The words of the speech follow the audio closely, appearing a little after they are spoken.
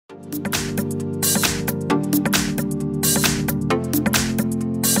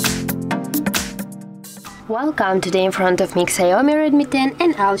Welcome, today in front of me Xiaomi Redmi 10,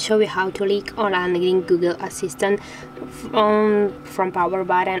 and I'll show you how to link or unlink Google Assistant from power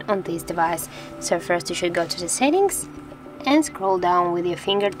button on this device. So first you should go to the settings and scroll down with your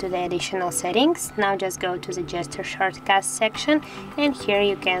finger to the additional settings. Now just go to the gesture shortcuts section, and here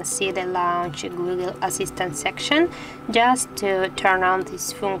you can see the launch Google Assistant section. Just to turn on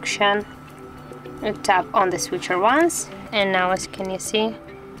this function, tap on the switcher once, and now as can you see,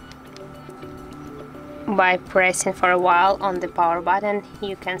 by pressing for a while on the power button,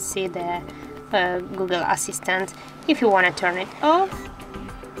 you can see the Google Assistant. If you want to turn it off,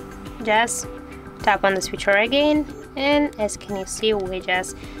 just tap on the switcher again, and as can you see, we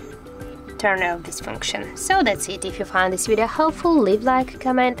just turn off this function. So that's it. If you found this video helpful, leave like,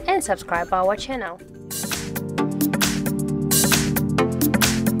 comment and subscribe our channel.